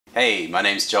Hey, my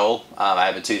name's Joel. I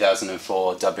have a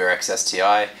 2004 WRX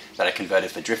STI that I converted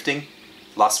for drifting.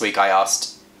 Last week I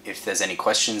asked if there's any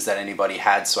questions that anybody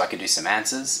had so I could do some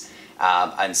answers.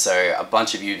 And so a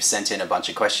bunch of you sent in a bunch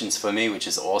of questions for me, which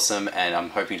is awesome, and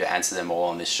I'm hoping to answer them all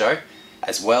on this show.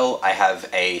 As well, I have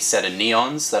a set of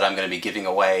neons that I'm going to be giving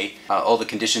away. All the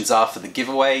conditions are for the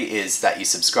giveaway is that you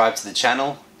subscribe to the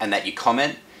channel and that you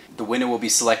comment. The winner will be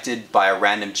selected by a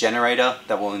random generator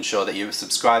that will ensure that you've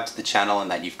subscribed to the channel and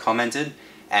that you've commented,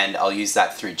 and I'll use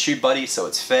that through TubeBuddy so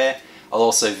it's fair. I'll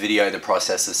also video the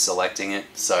process of selecting it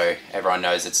so everyone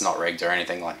knows it's not rigged or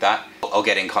anything like that. I'll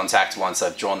get in contact once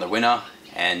I've drawn the winner,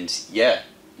 and yeah,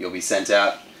 you'll be sent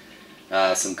out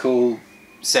some cool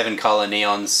 7-color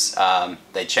neons.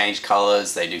 They change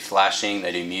colors, they do flashing,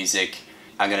 they do music.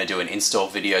 I'm going to do an install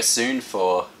video soon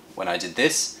for when I did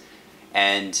this.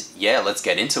 And yeah, let's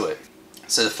get into it.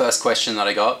 So the first question that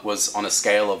I got was, on a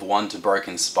scale of 1 to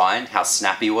broken spine, how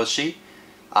snappy was she?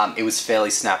 It was fairly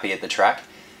snappy at the track.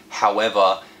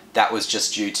 However, that was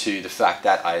just due to the fact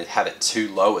that I have it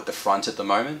too low at the front at the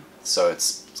moment. So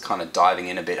it's kind of diving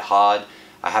in a bit hard.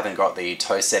 I haven't got the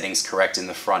toe settings correct in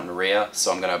the front and rear.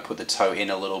 So I'm going to put the toe in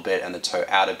a little bit and the toe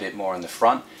out a bit more in the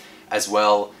front. As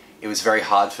well, it was very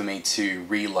hard for me to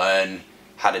relearn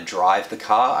how to drive the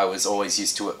car. I was always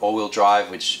used to all-wheel drive,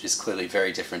 which is clearly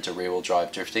very different to rear-wheel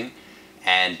drive drifting,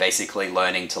 and basically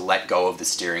learning to let go of the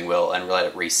steering wheel and let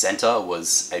it recenter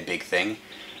was a big thing.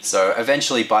 So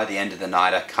eventually by the end of the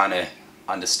night I kind of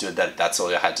understood that that's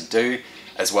all I had to do,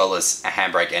 as well as a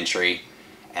handbrake entry,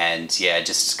 and yeah,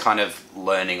 just kind of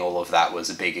learning all of that was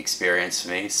a big experience for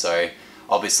me. So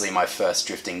obviously my first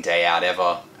drifting day out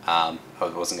ever,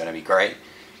 it wasn't going to be great,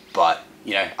 but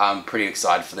you know, I'm pretty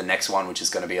excited for the next one, which is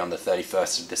going to be on the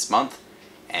 31st of this month.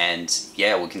 And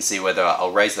yeah, we can see whether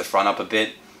I'll raise the front up a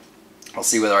bit. I'll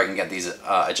see whether I can get these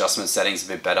adjustment settings a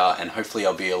bit better, and hopefully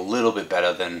I'll be a little bit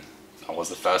better than I was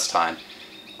the first time.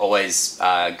 Always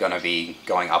going to be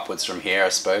going upwards from here, I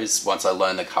suppose. Once I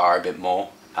learn the car a bit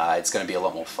more, it's going to be a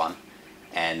lot more fun,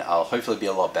 and I'll hopefully be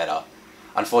a lot better.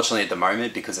 Unfortunately at the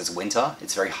moment, because it's winter,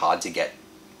 it's very hard to get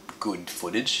good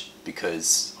footage,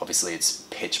 because obviously it's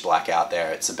pitch black out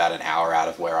there. It's about an hour out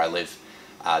of where I live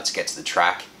to get to the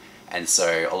track, and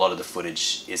so a lot of the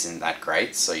footage isn't that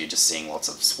great, so you're just seeing lots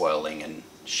of swirling and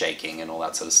shaking and all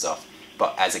that sort of stuff.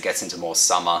 But as it gets into more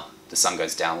summer, the sun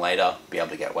goes down later, be able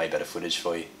to get way better footage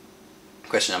for you.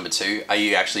 Question number 2, are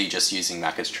you actually just using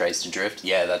Macca's trays to drift?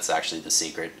 Yeah, that's actually the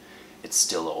secret. It's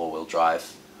still all-wheel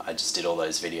drive. I just did all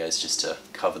those videos just to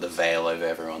cover the veil over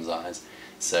everyone's eyes.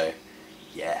 So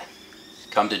yeah,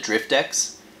 come to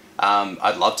Driftx.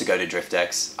 I'd love to go to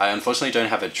Driftx. I unfortunately don't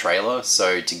have a trailer,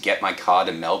 so to get my car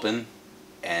to Melbourne,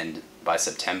 and by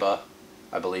September,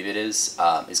 I believe it is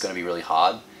going to be really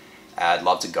hard. I'd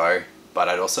love to go, but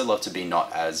I'd also love to be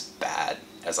not as bad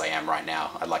as I am right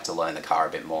now. I'd like to learn the car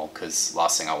a bit more, because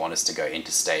last thing I want is to go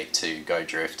interstate to go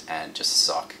drift and just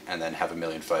suck, and then have a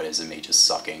million photos of me just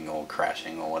sucking or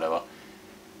crashing or whatever.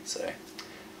 So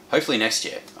hopefully next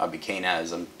year. I'd be keen,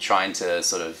 as I'm trying to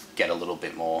sort of get a little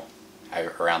bit more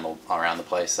around the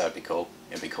place. That'd be cool.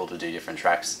 It'd be cool to do different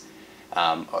tracks.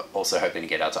 Also hoping to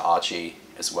get out to Archie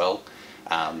as well,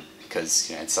 because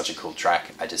you know, it's such a cool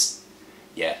track. I just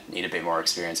need a bit more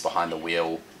experience behind the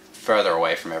wheel, further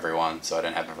away from everyone, so I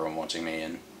don't have everyone watching me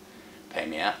and pay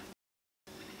me out.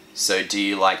 So do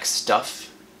you like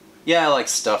stuff? Yeah, I like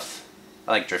stuff.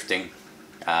 I like drifting.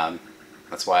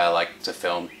 That's why I like to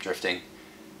film drifting.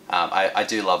 I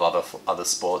do love other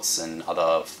sports and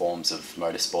other forms of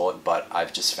motorsport, but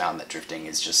I've just found that drifting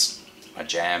is just a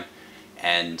jam.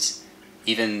 And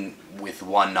even with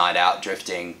one night out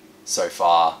drifting so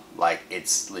far, like,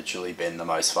 it's literally been the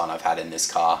most fun I've had in this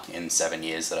car in 7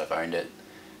 years that I've owned it.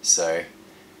 So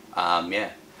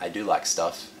yeah, I do like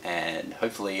stuff, and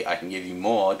hopefully I can give you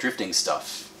more drifting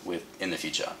stuff in the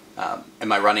future.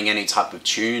 Am I running any type of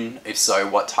tune? If so,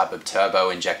 what type of turbo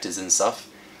injectors and stuff?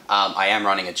 I am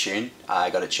running a tune. I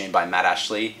got it tuned by Matt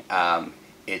Ashley.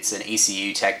 It's an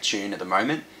ECU Tech tune at the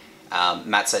moment.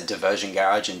 Matt's at Diversion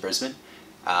Garage in Brisbane,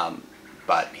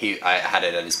 but I had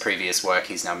it at his previous work.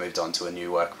 He's now moved on to a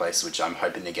new workplace, which I'm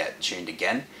hoping to get tuned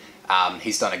again.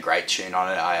 He's done a great tune on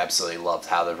it. I absolutely loved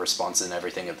how the response and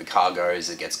everything of the car goes.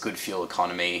 It gets good fuel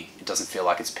economy. It doesn't feel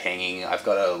like it's pinging. I've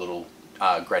got a little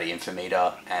Greddy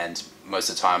infometer, and most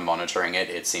of the time monitoring it,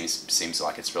 it seems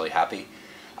like it's really happy.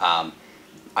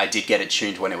 I did get it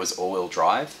tuned when it was all-wheel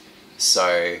drive,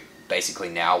 so basically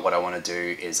now what I want to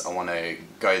do is I want to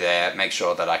go there, make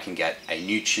sure that I can get a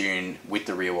new tune with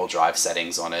the rear-wheel drive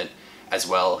settings on it, as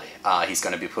well. He's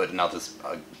going to be putting a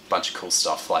bunch of cool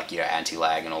stuff like, you know,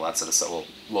 anti-lag and all that sort of stuff,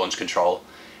 launch control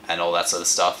and all that sort of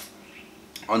stuff.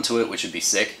 onto it, which would be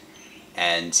sick.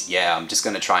 And yeah, I'm just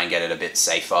going to try and get it a bit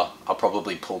safer. I'll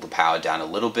probably pull the power down a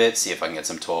little bit, see if I can get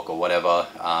some torque or whatever.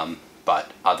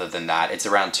 But other than that, it's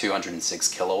around 206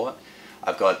 kilowatt.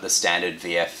 I've got the standard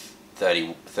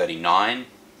VF39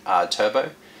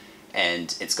 turbo,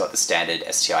 and it's got the standard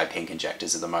STI pink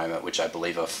injectors at the moment, which I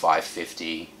believe are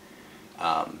 550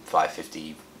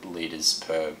 liters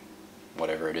per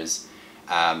whatever it is.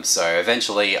 So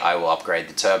eventually I will upgrade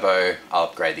the turbo, I'll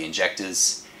upgrade the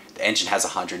injectors. The engine has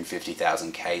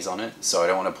 150,000 Ks on it, so I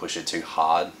don't want to push it too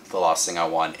hard. The last thing I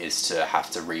want is to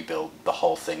have to rebuild the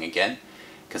whole thing again,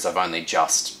 because I've only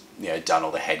just done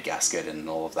all the head gasket and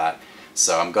all of that.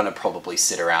 So I'm going to probably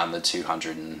sit around the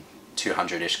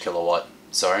 200-ish kilowatt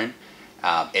zone.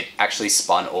 It actually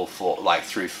spun all four, like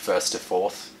through first to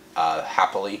fourth,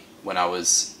 happily when I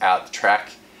was out the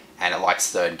track, and it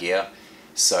likes third gear.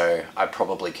 So I'd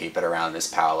probably keep it around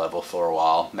this power level for a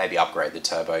while, maybe upgrade the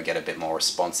turbo, get a bit more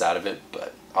response out of it.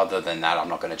 But other than that, I'm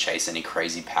not going to chase any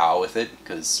crazy power with it,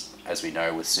 because as we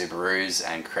know with Subarus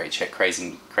and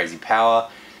crazy power,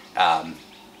 yeah,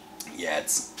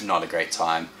 it's not a great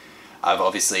time. I've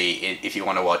obviously, if you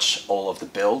want to watch all of the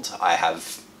build, I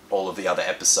have all of the other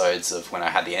episodes of when I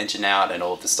had the engine out and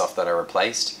all of the stuff that I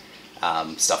replaced.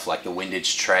 Stuff like the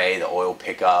windage tray, the oil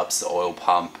pickups, the oil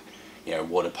pump,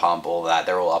 water pump, all that,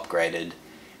 they're all upgraded,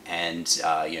 and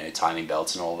timing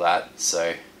belts and all that.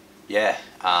 So yeah,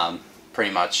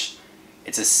 pretty much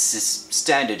it's a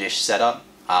standard-ish setup,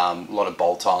 a lot of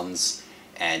bolt-ons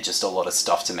and just a lot of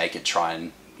stuff to make it try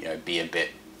and be a bit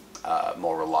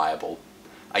more reliable.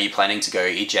 Are you planning to go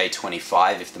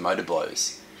EJ25 if the motor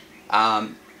blows? I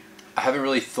haven't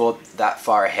really thought that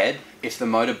far ahead. If the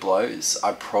motor blows,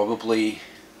 I probably,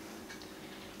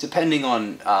 depending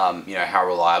on how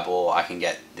reliable I can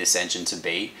get this engine to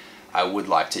be, I would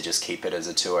like to just keep it as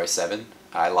a 207.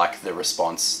 I like the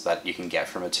response that you can get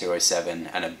from a 207,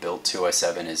 and a built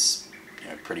 207 is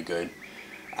pretty good.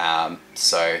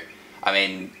 So I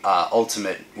mean,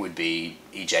 ultimate would be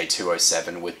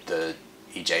EJ207 with the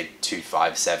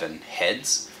EJ257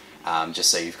 heads, just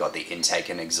so you've got the intake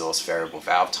and exhaust variable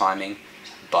valve timing.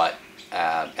 But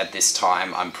at this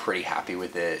time, I'm pretty happy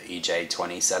with the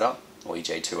EJ20 setup, or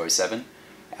EJ207.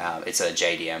 It's a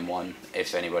JDM one,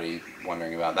 if anybody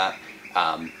wondering about that,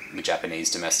 the Japanese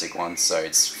domestic one. So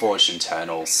it's forged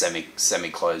internal,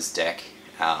 semi-closed deck.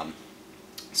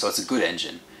 So it's a good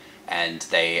engine, and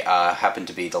they happen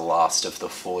to be the last of the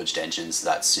forged engines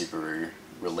that Subaru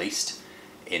released,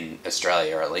 in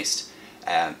Australia at least,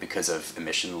 because of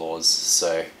emission laws.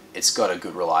 So it's got a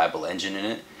good reliable engine in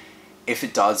it. If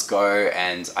it does go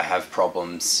and I have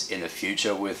problems in the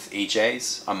future with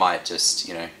EJs, I might just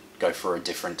go for a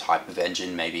different type of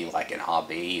engine, maybe like an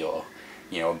RB or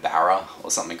a Barra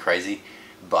or something crazy.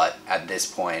 But at this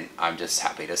point, I'm just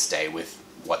happy to stay with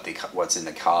what's in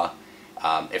the car.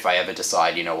 If I ever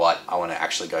decide, I want to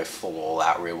actually go full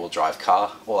all-out rear-wheel drive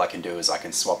car, all I can do is I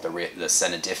can swap the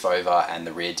center diff over and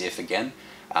the rear diff again,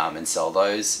 and sell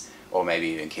those, or maybe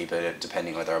even keep it,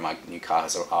 depending whether my new car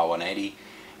has an R180.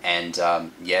 And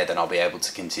yeah, then I'll be able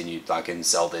to continue. I can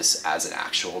sell this as an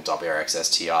actual WRX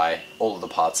STI. All of the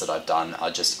parts that I've done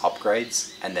are just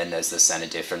upgrades, and then there's the center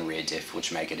diff and rear diff,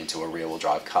 which make it into a rear-wheel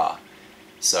drive car.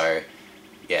 So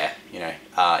yeah,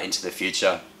 into the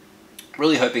future,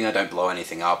 really hoping I don't blow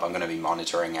anything up. I'm going to be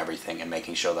monitoring everything and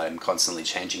making sure that I'm constantly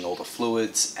changing all the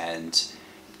fluids and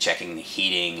checking the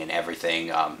heating and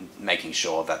everything, making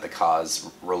sure that the car is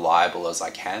reliable as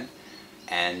I can.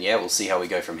 And yeah, we'll see how we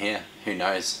go from here. Who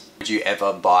knows? Would you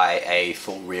ever buy a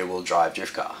full rear-wheel drive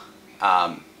drift car?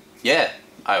 Yeah,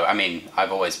 I mean,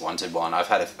 I've always wanted one. I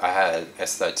had a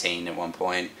S13 at one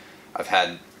point. I've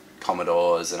had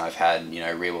Commodores, and I've had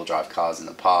rear-wheel drive cars in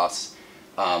the past.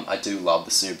 I do love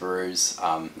the Subarus.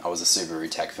 I was a Subaru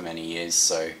tech for many years,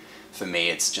 so for me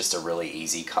it's just a really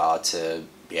easy car to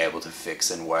be able to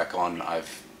fix and work on.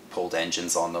 I've pulled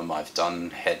engines on them, I've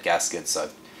done head gaskets,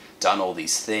 I've done all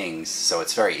these things, so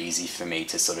it's very easy for me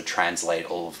to sort of translate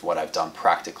all of what I've done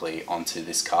practically onto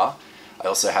this car. I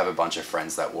also have a bunch of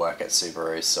friends that work at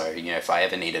Subaru, so if I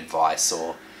ever need advice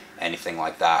or anything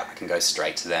like that, I can go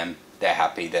straight to them. They're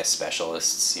happy, they're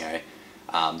specialists, they're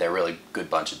a really good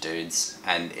bunch of dudes,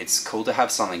 and it's cool to have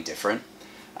something different.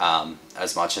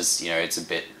 As much as it's a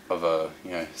bit of a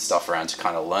stuff around to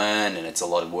kind of learn, and it's a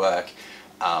lot of work,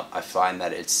 I find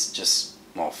that it's just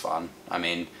more fun. I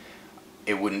mean,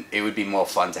 it would be more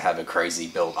fun to have a crazy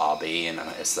built RB and an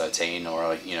S13,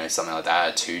 or something like that,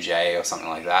 a 2J or something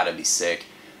like that. It'd be sick.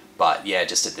 But yeah,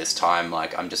 just at this time,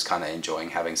 I'm just kind of enjoying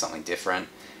having something different,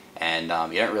 and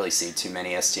you don't really see too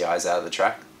many STIs out of the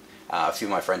track. A few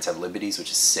of my friends have Liberties,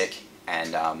 which is sick,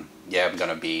 and yeah, I'm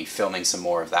going to be filming some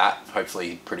more of that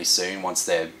hopefully pretty soon once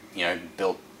they're, you know,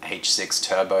 built H6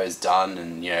 turbos done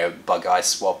and, you know, bug eye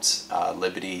swapped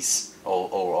Liberties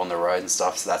all on the road and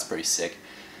stuff, so that's pretty sick.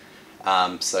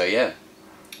 So yeah,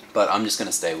 but I'm just going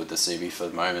to stay with the Subi for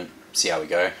the moment, see how we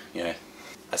go, you know.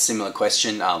 A similar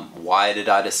question, why did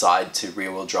I decide to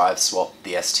rear-wheel drive swap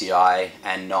the STI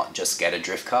and not just get a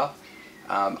drift car?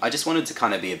 I just wanted to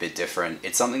kind of be a bit different.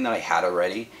 It's something that I had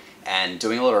already, and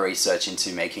doing a lot of research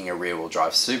into making a rear-wheel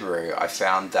drive Subaru, I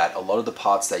found that a lot of the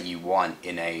parts that you want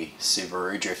in a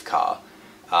Subaru drift car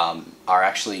are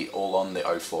actually all on the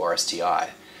 04 STI.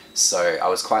 So I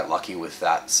was quite lucky with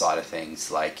that side of things,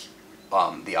 like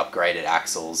the upgraded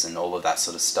axles and all of that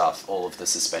sort of stuff, all of the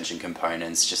suspension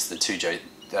components, just the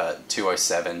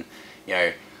 207, you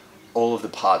know, all of the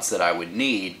parts that I would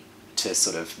need to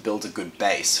sort of build a good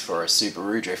base for a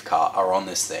Subaru drift car are on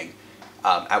this thing.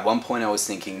 At one point I was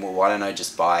thinking, well, why don't I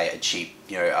just buy a cheap,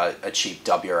 you know, a cheap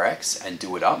WRX and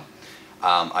do it up?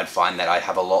 I'd find that I'd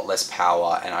have a lot less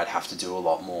power and I'd have to do a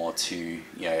lot more to, you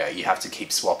know, you have to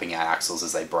keep swapping out axles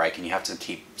as they break, and you have to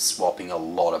keep swapping a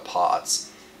lot of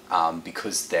parts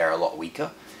because they're a lot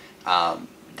weaker.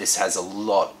 This has a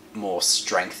lot more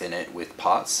strength in it with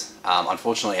parts.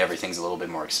 Unfortunately, everything's a little bit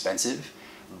more expensive,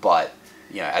 but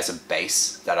you know, as a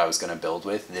base that I was going to build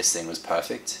with, this thing was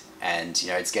perfect. And you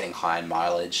know, it's getting high in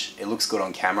mileage. It looks good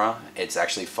on camera. It's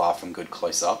actually far from good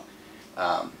close up.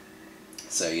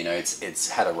 So you know, it's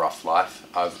had a rough life.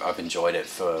 I've enjoyed it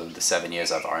for the 7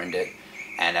 years I've owned it,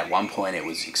 and at one point it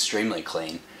was extremely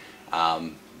clean.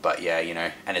 But yeah, you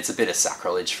know, and it's a bit of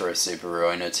sacrilege for a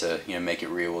Subaru owner to, you know, make it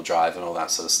rear-wheel drive and all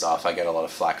that sort of stuff. I get a lot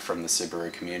of flack from the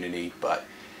Subaru community, but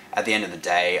at the end of the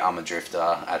day, I'm a drifter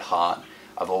at heart.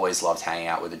 I've always loved hanging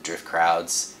out with the drift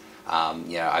crowds.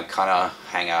 You know, I kind of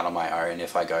hang out on my own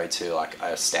if I go to like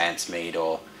a stance meet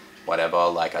or whatever.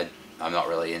 Like I'm not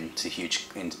really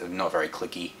not very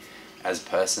cliquey as a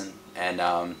person. And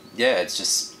yeah, it's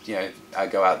just, you know, I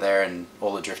go out there and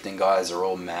all the drifting guys are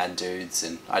all mad dudes,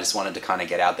 and I just wanted to kind of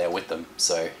get out there with them.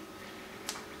 So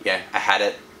yeah, I had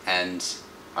it, and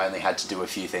I only had to do a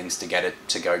few things to get it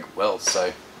to go well,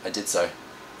 so I did so.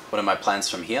 What are my plans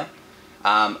from here?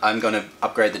 I'm going to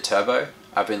upgrade the turbo.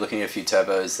 I've been looking at a few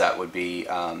turbos that would be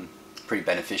pretty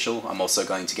beneficial. I'm also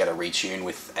going to get a retune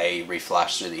with a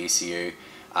reflash through the ECU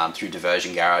through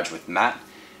Diversion Garage with Matt,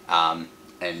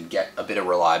 and get a bit of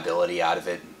reliability out of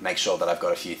it. Make sure that I've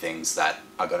got a few things that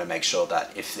are going to make sure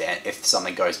that if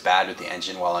something goes bad with the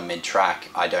engine while I'm mid-track,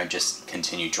 I don't just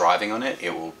continue driving on it.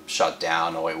 It will shut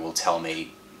down, or it will tell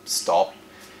me stop.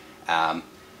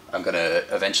 I'm going to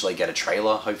eventually get a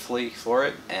trailer, hopefully, for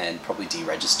it, and probably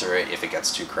deregister it if it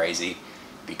gets too crazy,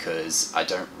 because I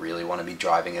don't really want to be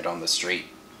driving it on the street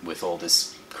with all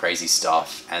this crazy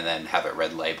stuff and then have it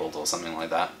red labeled or something like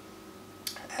that.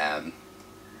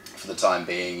 For the time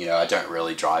being, you know, I don't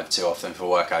really drive too often for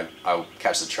work. I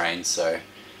catch the train, so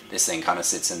this thing kind of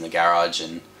sits in the garage,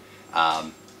 and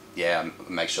yeah,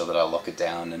 make sure that I lock it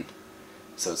down, and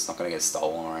so it's not going to get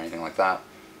stolen or anything like that.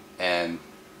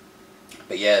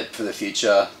 But yeah, for the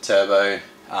future, turbo,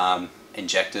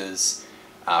 injectors,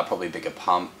 probably a bigger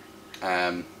pump.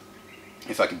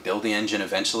 If I can build the engine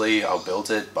eventually, I'll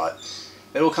build it, but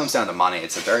it all comes down to money.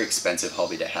 It's a very expensive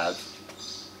hobby to have,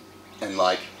 and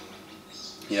like,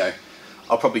 you know,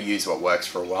 I'll probably use what works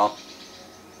for a while.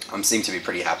 I seem to be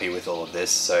pretty happy with all of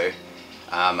this, so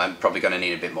I'm probably going to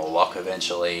need a bit more lock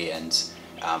eventually, and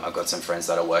I've got some friends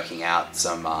that are working out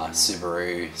some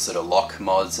Subaru sort of lock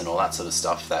mods and all that sort of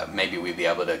stuff that maybe we'd be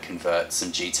able to convert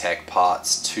some G-Tech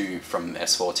parts from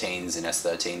S14s and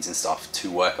S13s and stuff to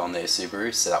work on their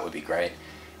Subaru, so that would be great,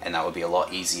 and that would be a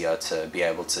lot easier to be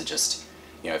able to just,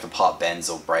 you know, if a part bends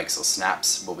or breaks or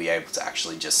snaps, we'll be able to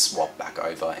actually just swap back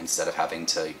over instead of having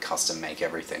to custom make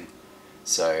everything.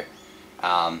 So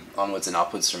onwards and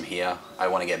upwards from here. I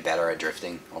want to get better at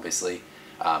drifting, obviously,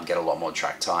 get a lot more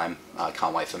track time. I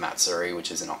can't wait for Matsuri, which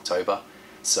is in October,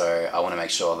 so I want to make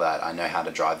sure that I know how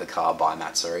to drive the car by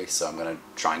Matsuri, so I'm going to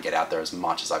try and get out there as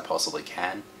much as I possibly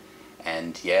can.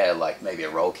 And yeah, like maybe a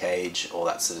roll cage, all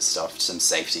that sort of stuff, some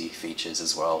safety features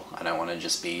as well. I don't want to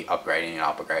just be upgrading and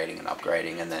upgrading and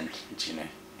upgrading and then, you know,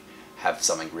 have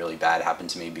something really bad happen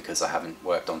to me because I haven't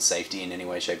worked on safety in any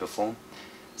way, shape or form.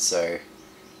 So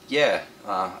yeah,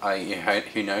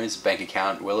 who knows, bank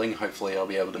account willing, hopefully I'll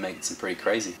be able to make it some pretty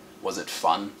crazy. Was it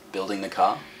fun building the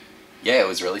car? Yeah, it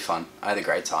was really fun. I had a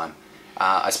great time.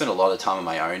 I spent a lot of time on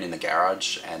my own in the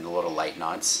garage and a lot of late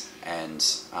nights, and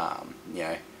you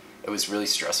know, it was really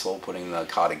stressful putting the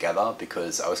car together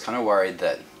because I was kind of worried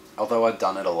that although I've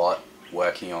done it a lot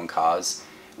working on cars,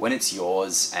 when it's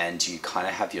yours and you kind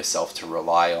of have yourself to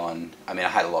rely on, I mean, I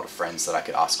had a lot of friends that I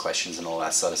could ask questions and all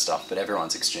that sort of stuff, but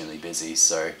everyone's extremely busy,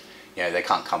 so, you know, they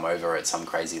can't come over at some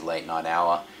crazy late night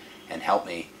hour and help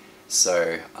me.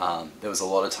 So there was a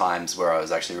lot of times where I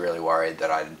was actually really worried that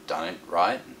I'd done it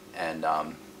right, and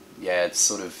yeah, it's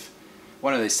sort of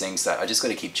one of those things that I just got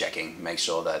to keep checking, make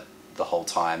sure that the whole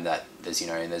time that there's, you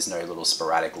know, there's no little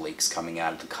sporadic leaks coming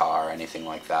out of the car or anything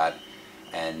like that.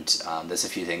 And there's a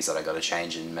few things that I got to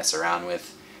change and mess around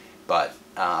with, but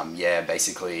yeah,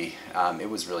 basically it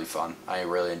was really fun. I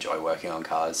really enjoy working on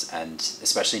cars, and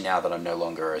especially now that I'm no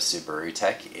longer a Subaru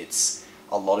tech, it's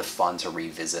a lot of fun to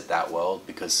revisit that world,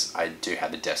 because I do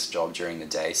have a desk job during the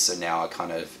day, so now I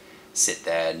kind of sit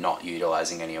there not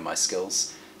utilizing any of my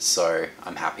skills, so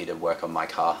I'm happy to work on my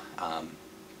car.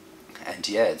 And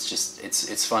yeah, it's just,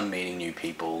 it's fun meeting new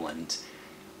people, and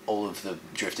all of the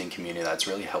drifting community that's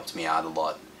really helped me out a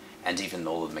lot, and even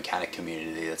all of the mechanic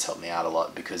community that's helped me out a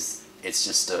lot, because it's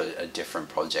just a different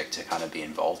project to kind of be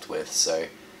involved with. So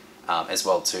as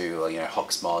well too, you know,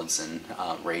 Hox Mods and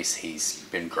Reese, he's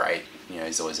been great, you know,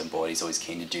 he's always on board, he's always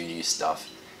keen to do new stuff,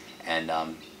 and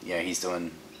you know, he's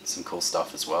doing some cool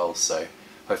stuff as well, so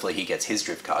hopefully he gets his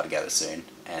drift car together soon,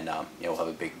 and you know, we'll have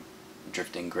a big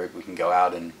drifting group we can go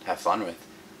out and have fun with.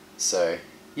 So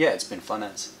yeah, it's been fun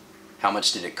as. How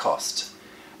much did it cost?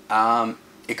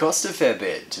 It cost a fair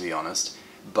bit, to be honest,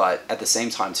 but at the same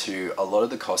time too, a lot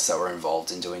of the costs that were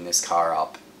involved in doing this car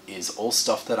up is all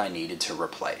stuff that I needed to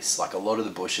replace. Like, a lot of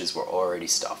the bushes were already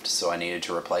stuffed, so I needed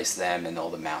to replace them and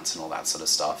all the mounts and all that sort of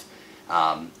stuff.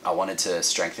 I wanted to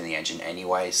strengthen the engine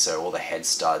anyway, so all the head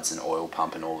studs and oil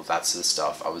pump and all of that sort of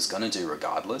stuff I was going to do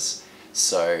regardless.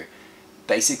 So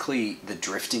basically the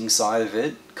drifting side of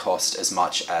it cost as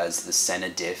much as the center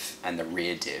diff and the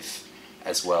rear diff,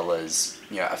 as well as,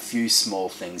 you know, a few small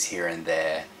things here and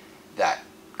there that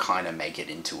kind of make it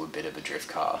into a bit of a drift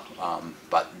car.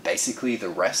 But basically the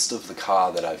rest of the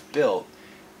car that I've built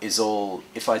is all,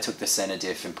 if I took the center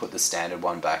diff and put the standard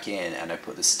one back in, and I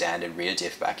put the standard rear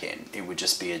diff back in, it would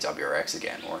just be a WRX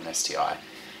again, or an STI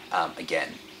again.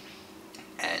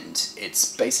 And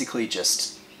it's basically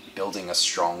just building a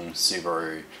strong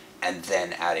Subaru and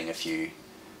then adding a few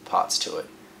parts to it.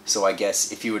 So I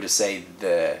guess if you were to say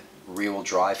the rear-wheel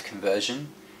drive conversion,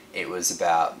 it was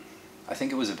about, I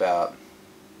think it was about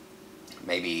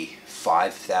maybe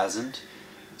 5,000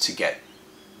 to get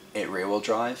it rear-wheel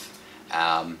drive.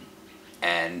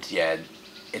 And yeah,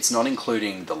 it's not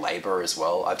including the labor as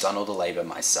well. I've done all the labor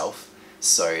myself,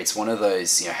 so it's one of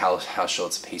those, you know, how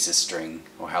short's a piece of string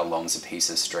or how long's a piece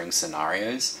of string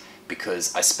scenarios,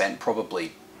 because I spent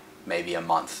probably maybe a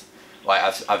month. Like,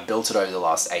 I've built it over the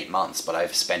last 8 months, but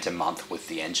I've spent a month with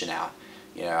the engine out.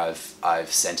 You know,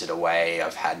 I've sent it away,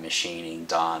 I've had machining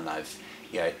done, I've,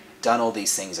 you know, done all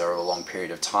these things over a long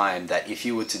period of time that if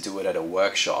you were to do it at a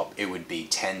workshop, it would be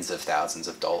tens of thousands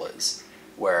of dollars.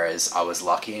 Whereas I was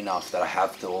lucky enough that I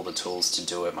have all the tools to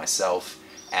do it myself,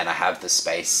 and I have the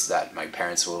space that my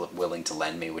parents were willing to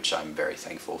lend me, which I'm very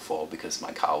thankful for, because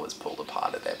my car was pulled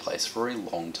apart at their place for a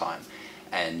long time.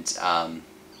 And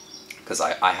because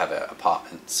I have an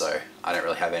apartment, so I don't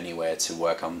really have anywhere to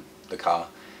work on the car.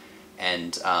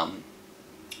 And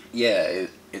yeah,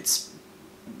 it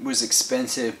was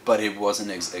expensive, but it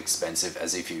wasn't as expensive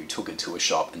as if you took it to a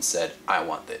shop and said, I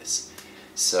want this.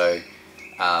 So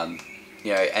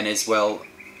you know, and as well,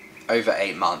 over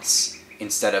 8 months,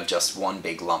 instead of just one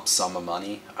big lump sum of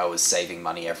money, I was saving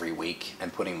money every week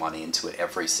and putting money into it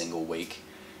every single week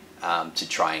to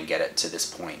try and get it to this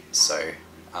point. So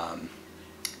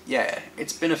yeah,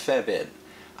 it's been a fair bit.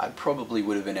 I probably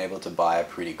would have been able to buy a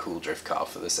pretty cool drift car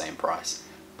for the same price,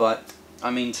 but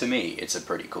I mean, to me, it's a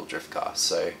pretty cool drift car,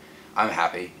 so I'm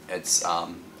happy. It's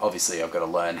obviously I've got to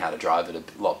learn how to drive it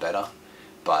a lot better,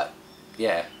 but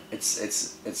yeah, it's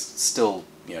still,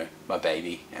 you know, my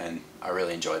baby, and I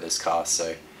really enjoy this car,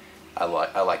 so I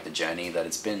like the journey that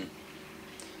it's been.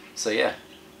 So yeah,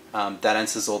 that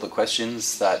answers all the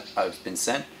questions that I've been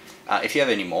sent. If you have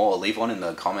any more, leave one in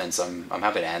the comments. I'm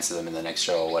happy to answer them in the next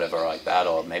show or whatever like that,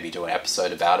 or maybe do an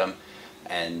episode about them.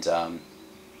 And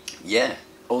yeah,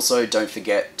 also don't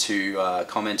forget to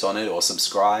comment on it or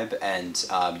subscribe, and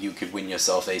you could win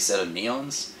yourself a set of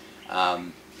neons.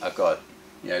 I've got,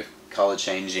 you know, color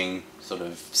changing, sort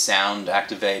of sound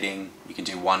activating. You can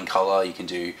do one color, you can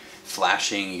do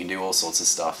flashing, you can do all sorts of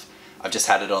stuff. I've just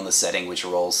had it on the setting which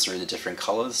rolls through the different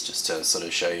colors, just to sort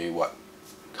of show you what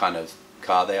kind of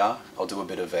car they are. I'll do a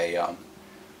bit of a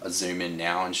zoom in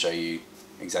now and show you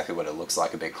exactly what it looks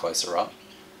like a bit closer up.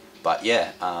 But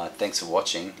yeah, thanks for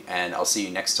watching, and I'll see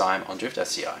you next time on Drift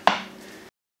STI.